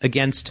else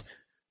against,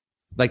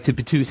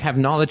 to have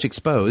knowledge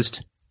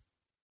exposed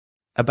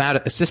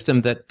about a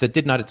system that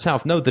did not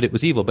itself know that it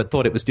was evil, but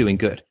thought it was doing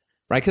good.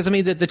 right? Because, I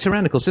mean, the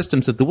tyrannical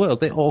systems of the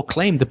world, they all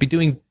claim to be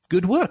doing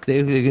good work.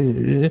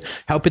 They're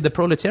helping the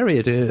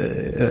proletariat,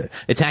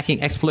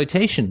 attacking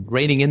exploitation,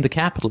 reining in the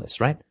capitalists,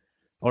 right?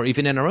 Or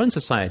even in our own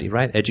society,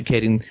 right?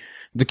 Educating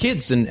the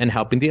kids and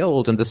helping the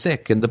old and the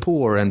sick and the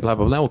poor and blah,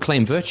 blah, blah, all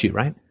claim virtue,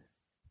 right?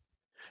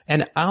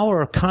 And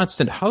our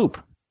constant hope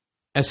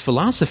as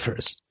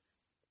philosophers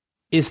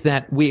is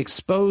that we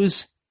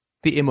expose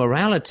the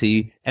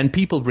immorality and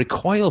people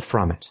recoil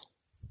from it.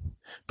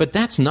 But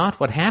that's not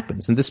what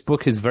happens, and this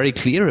book is very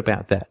clear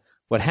about that.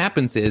 What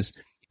happens is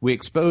we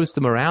expose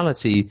the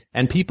morality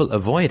and people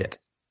avoid it.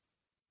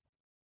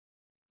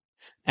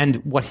 And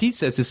what he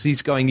says is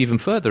he's going even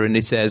further, and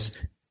he says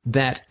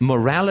that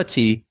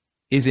morality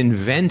is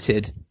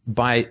invented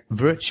by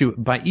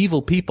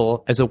evil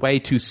people as a way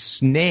to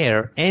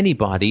snare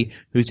anybody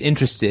who's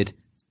interested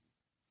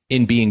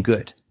in being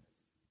good.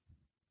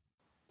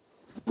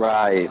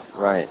 Right.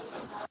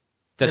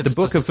 That the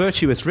book of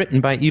virtue is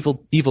written by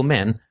evil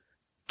men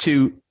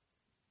to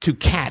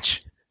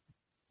catch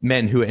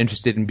men who are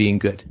interested in being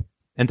good.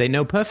 And they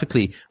know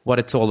perfectly what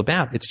it's all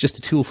about. It's just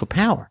a tool for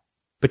power.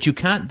 But you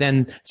can't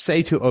then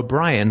say to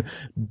O'Brien,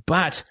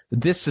 but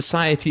this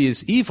society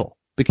is evil,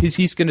 because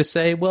he's going to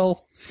say,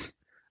 well,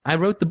 I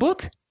wrote the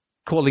book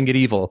calling it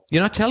evil.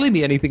 You're not telling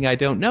me anything I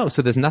don't know,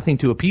 so there's nothing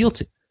to appeal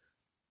to.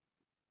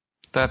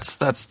 That's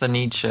the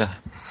Nietzsche.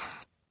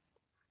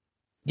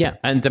 Yeah,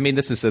 and I mean,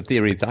 this is a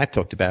theory that I've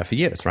talked about for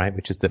years, right?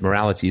 Which is that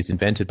morality is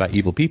invented by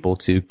evil people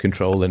to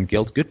control and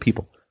guilt good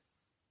people.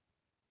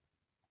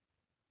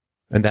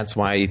 And that's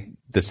why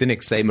the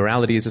cynics say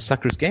morality is a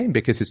sucker's game,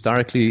 because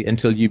historically,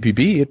 until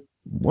UPB, it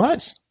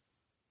was.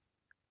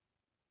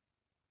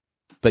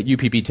 But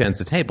UPB turns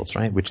the tables,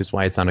 right? Which is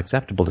why it's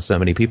unacceptable to so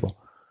many people.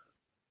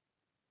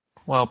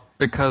 Well,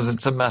 because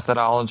it's a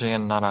methodology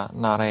and not a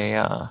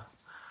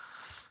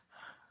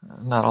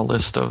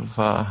list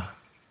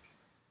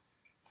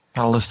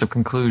of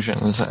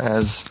conclusions,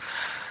 as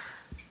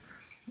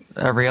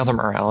every other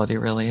morality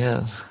really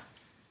is.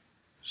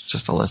 It's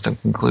just a list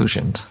of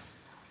conclusions.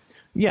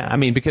 Yeah, I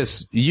mean,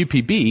 because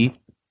UPB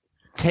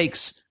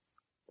takes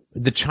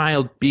the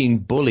child being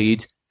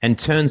bullied and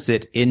turns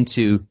it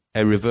into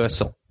a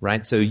reversal,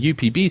 right? So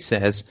UPB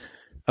says,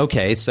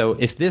 okay, so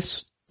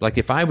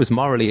if I was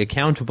morally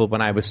accountable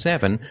when I was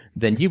 7,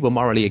 then you were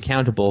morally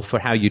accountable for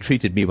how you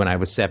treated me when I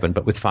was 7,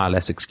 but with far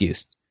less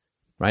excuse.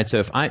 Right,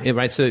 so so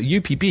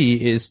UPB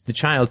is the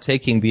child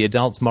taking the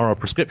adult's moral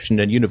prescription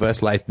and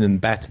universalizing them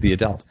back to the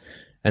adult,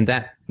 and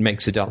that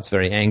makes adults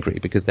very angry,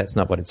 because that's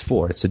not what it's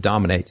for. It's to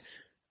dominate.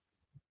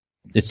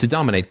 It's to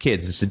dominate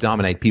kids. It's to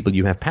dominate people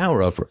you have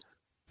power over.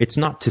 It's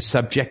not to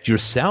subject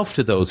yourself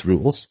to those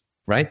rules,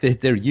 right?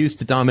 They're used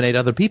to dominate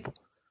other people.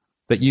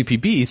 But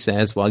UPB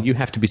says, well, you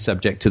have to be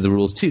subject to the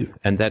rules too,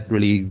 and that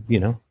really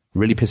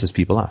pisses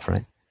people off,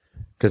 right?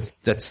 Because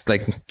that's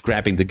like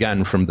grabbing the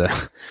gun from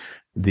the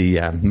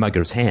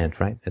mugger's hand,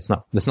 right? That's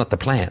not the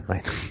plan,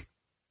 right?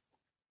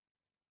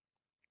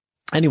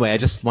 Anyway, I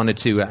just wanted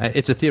to.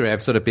 It's a theory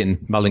I've sort of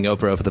been mulling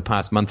over the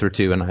past month or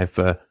two, and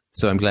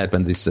so I'm glad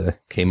when this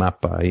came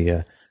up.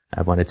 I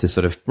wanted to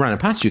sort of run it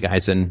past you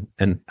guys, and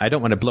I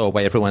don't want to blow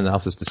away everyone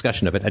else's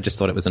discussion of it. I just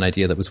thought it was an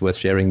idea that was worth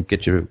sharing.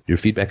 Get your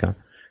feedback on.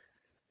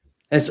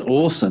 It's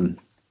awesome.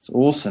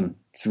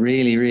 It's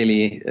really,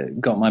 really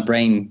got my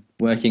brain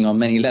working on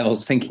many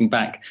levels. Thinking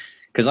back,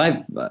 because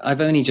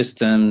I've only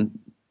just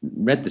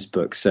read this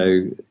book,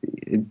 so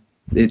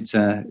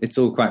it's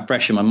all quite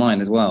fresh in my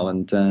mind as well,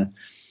 and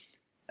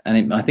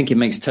I think it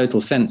makes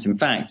total sense. In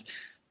fact,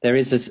 there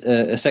is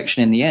a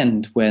section in the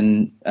end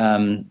when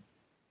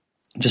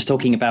just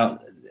talking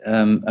about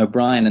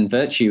O'Brien and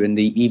virtue and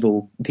the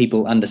evil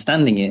people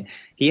understanding it.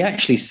 He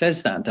actually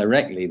says that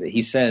directly. That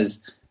he says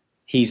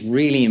he's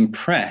really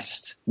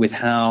impressed with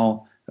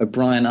how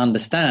O'Brien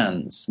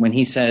understands when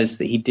he says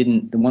that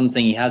the one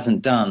thing he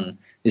hasn't done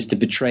is to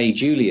betray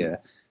Julia.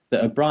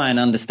 That O'Brien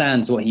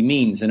understands what he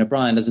means, and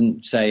O'Brien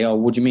doesn't say, "Oh,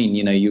 what do you mean?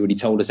 You already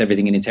told us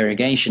everything in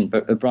interrogation."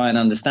 But O'Brien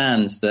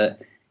understands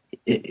that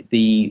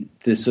the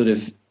sort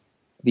of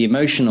the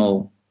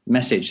emotional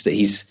message that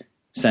he's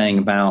saying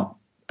about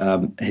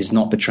his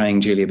not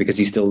betraying Julia because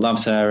he still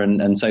loves her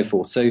and so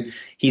forth. So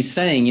he's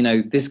saying,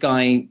 this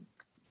guy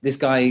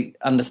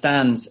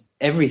understands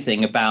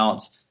everything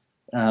about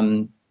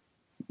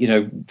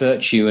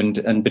virtue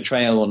and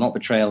betrayal or not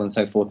betrayal and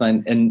so forth,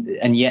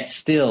 and yet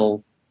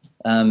still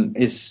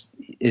is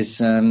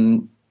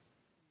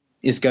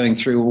going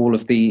through all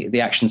of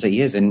the actions that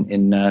he is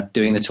in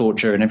doing the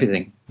torture and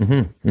everything.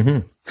 Mm-hmm,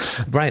 mm-hmm.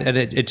 Right, and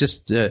it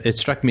just it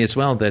struck me as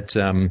well that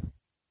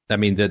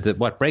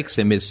what breaks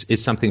him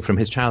is something from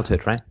his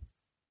childhood, right?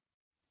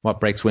 What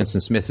breaks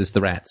Winston Smith is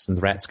the rats, and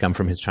the rats come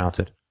from his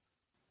childhood.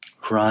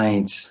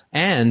 Right.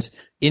 And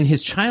in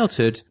his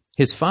childhood,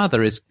 his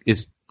father is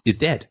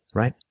dead,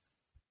 right?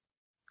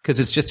 Because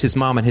it's just his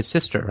mom and his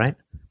sister, right?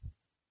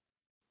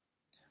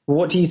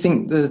 What do you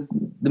think the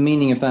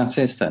meaning of that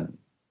is then?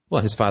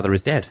 Well, his father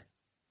is dead.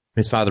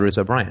 His father is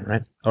O'Brien,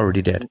 right?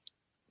 Already dead.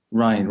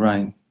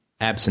 Right.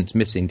 Absent,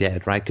 missing,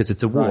 dead, right? Because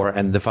it's a war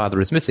and the father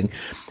is missing.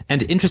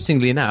 And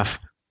interestingly enough,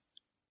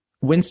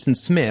 Winston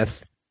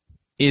Smith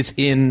is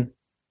in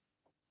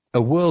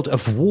a world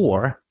of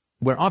war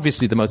where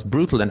obviously the most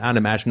brutal and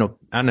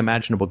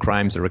unimaginable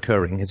crimes are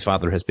occurring. His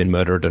father has been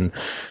murdered, and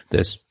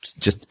there's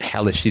just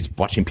hellish. He's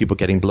watching people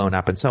getting blown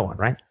up and so on,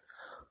 right?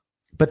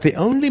 But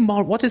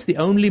what is the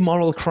only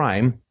moral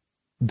crime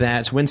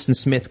that Winston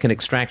Smith can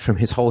extract from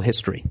his whole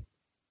history?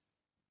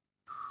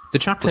 The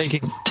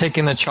chocolate.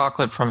 Taking the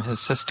chocolate from his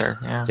sister,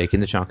 yeah. Taking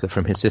the chocolate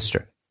from his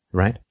sister,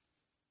 right?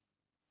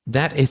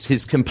 That is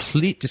his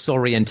complete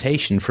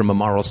disorientation from a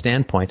moral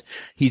standpoint.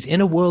 He's in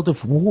a world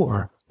of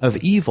war, of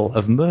evil,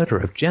 of murder,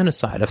 of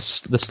genocide, of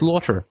the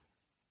slaughter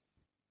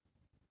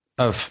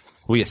of,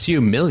 we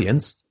assume,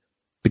 millions,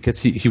 because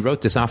he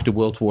wrote this after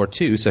World War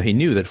II, so he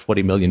knew that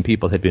 40 million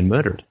people had been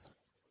murdered.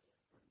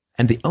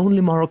 And the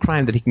only moral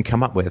crime that he can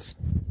come up with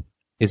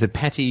is a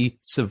petty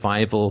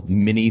survival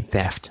mini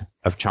theft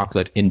of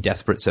chocolate in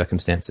desperate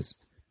circumstances.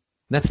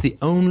 That's the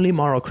only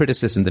moral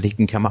criticism that he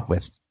can come up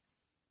with.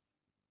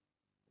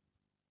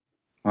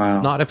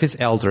 Wow. Not of his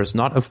elders,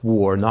 not of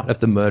war, not of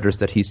the murders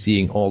that he's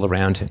seeing all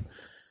around him.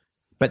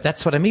 But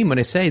that's what I mean when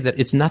I say that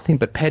it's nothing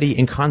but petty,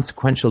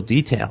 inconsequential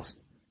details.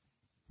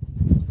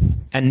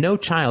 And no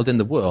child in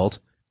the world,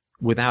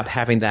 without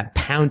having that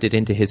pounded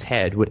into his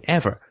head, would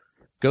ever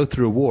go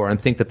through a war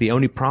and think that the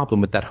only problem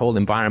with that whole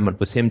environment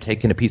was him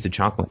taking a piece of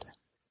chocolate.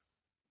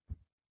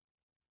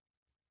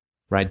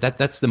 Right?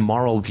 That's the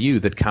moral view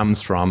that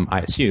comes from, I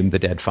assume, the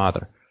dead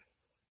father.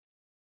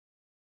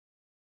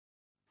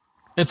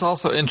 It's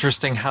also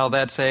interesting how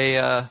that's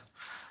that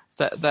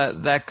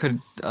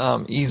could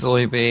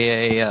easily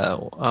be a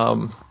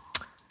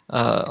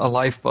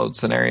lifeboat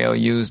scenario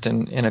used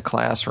in a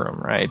classroom,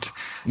 right?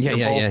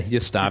 Yeah.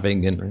 You're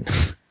starving and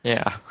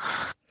yeah.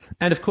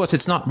 And of course,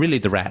 it's not really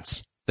the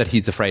rats that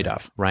he's afraid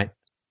of, right?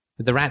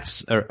 The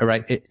rats are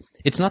right.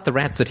 It's not the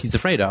rats that he's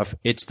afraid of.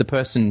 It's the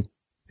person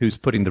who's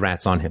putting the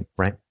rats on him,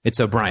 right?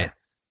 It's O'Brien.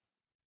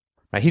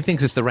 Right? He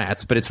thinks it's the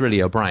rats, but it's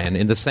really O'Brien.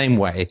 In the same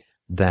way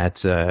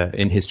that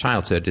in his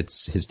childhood,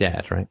 it's his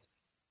dad, right?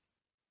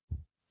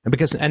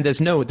 And there's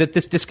that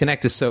this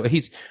disconnect is so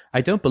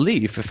I don't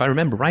believe, if I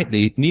remember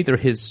rightly, neither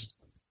his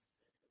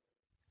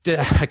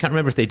I can't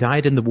remember if they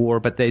died in the war,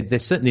 but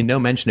there's certainly no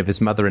mention of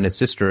his mother and his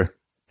sister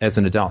as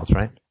an adult,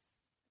 right?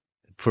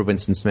 For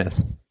Winston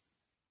Smith.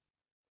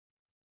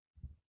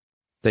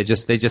 They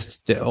just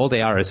all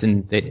they are is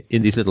in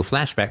these little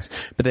flashbacks,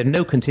 but they're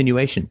no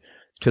continuation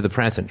to the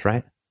present,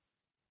 right?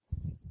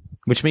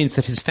 Which means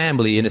that his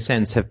family, in a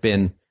sense, have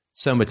been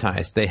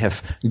somatized. They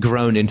have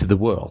grown into the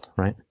world,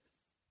 right?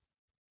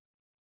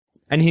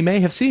 And he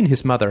may have seen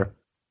his mother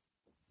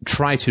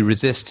try to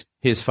resist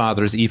his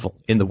father's evil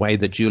in the way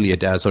that Julia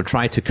does, or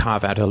try to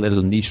carve out a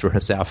little niche for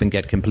herself and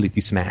get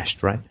completely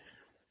smashed, right?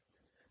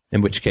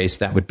 In which case,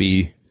 that would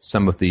be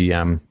some of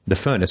the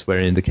furnace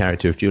wherein the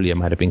character of Julia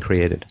might have been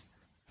created.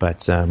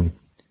 But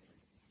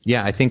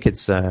yeah, I think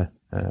it's I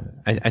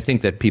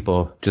think that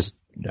people just,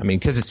 I mean,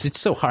 because it's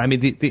so hard. I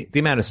mean, the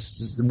amount of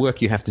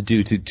work you have to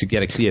do to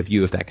get a clear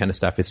view of that kind of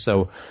stuff is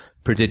so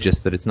prodigious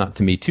that it's not,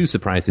 to me, too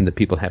surprising that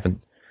people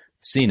haven't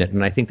seen it.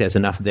 And I think there's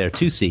enough there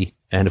to see.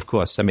 And of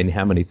course, I mean,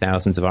 how many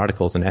thousands of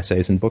articles and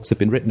essays and books have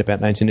been written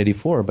about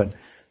 1984? But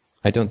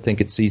I don't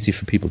think it's easy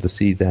for people to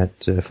see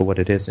that for what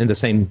it is. And the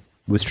same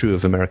was true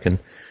of American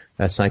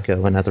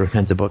Psycho and other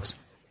kinds of books.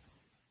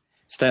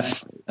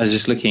 Steph, I was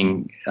just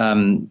looking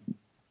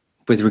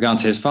with regard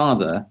to his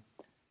father.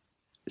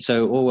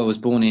 So Orwell was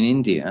born in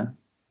India,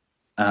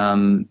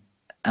 and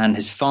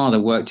his father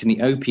worked in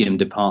the opium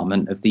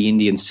department of the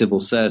Indian Civil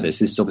Service.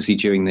 This is obviously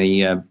during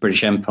the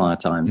British Empire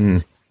time.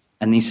 Mm.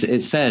 And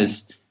it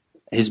says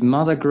his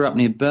mother grew up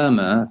near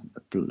Burma,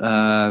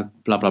 blah,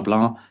 blah,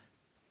 blah.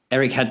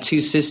 Eric had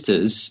two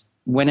sisters.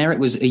 When Eric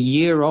was a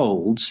year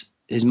old,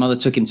 his mother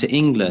took him to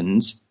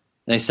England.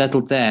 They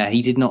settled there.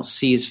 He did not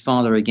see his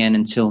father again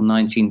until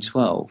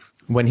 1912.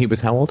 When he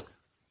was how old?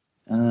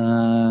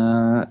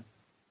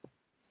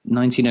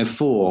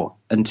 1904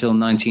 until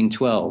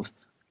 1912.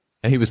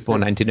 And he was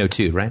born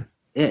 1902, right?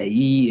 Let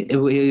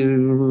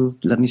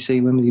me see.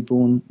 When was he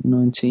born?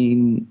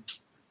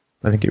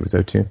 I think it was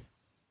 02.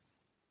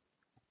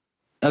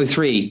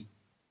 03.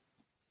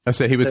 Oh,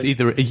 so he was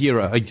either a year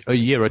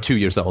or 2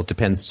 years old,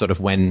 depends sort of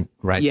when,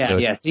 right? Yeah, so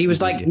yes. He was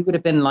he would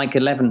have been like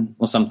 11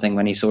 or something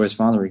when he saw his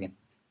father again.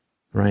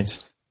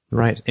 Right.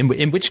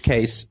 In which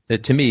case,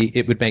 to me,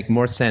 it would make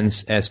more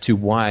sense as to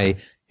why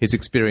his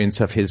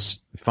experience of his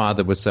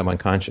father was so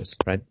unconscious,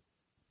 right?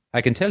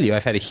 I can tell you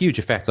I've had a huge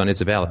effect on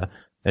Isabella,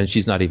 and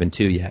she's not even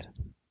 2 yet.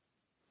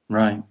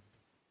 Right.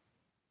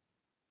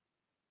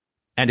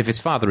 And if his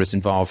father is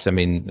involved, I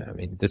mean,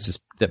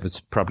 that was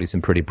probably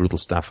some pretty brutal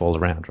stuff all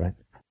around, right?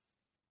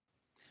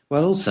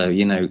 Well, also,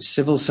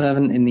 civil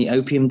servant in the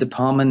opium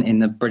department in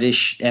the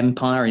British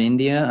Empire in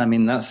India. I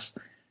mean, that's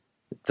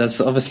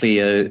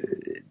obviously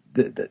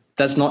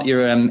that's not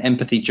your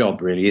empathy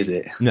job, really, is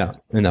it? No,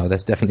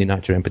 that's definitely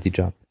not your empathy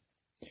job.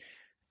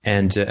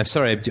 And I'm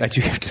sorry, I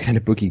do have to kind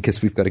of boogie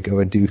because we've got to go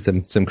and do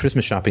some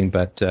Christmas shopping.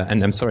 But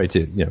and I'm sorry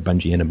to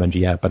bungee in and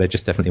bungee out, but I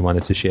just definitely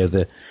wanted to share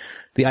the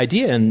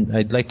idea, and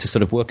I'd like to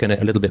sort of work on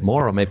it a little bit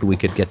more, or maybe we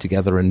could get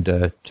together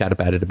and chat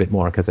about it a bit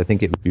more because I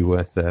think it would be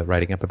worth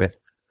writing up a bit.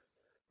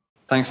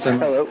 Thanks, Tim.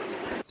 Hello.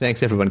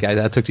 Thanks, everyone, guys.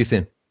 I'll talk to you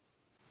soon.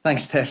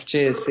 Thanks, Steph.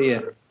 Cheers. See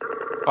you.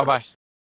 Bye-bye.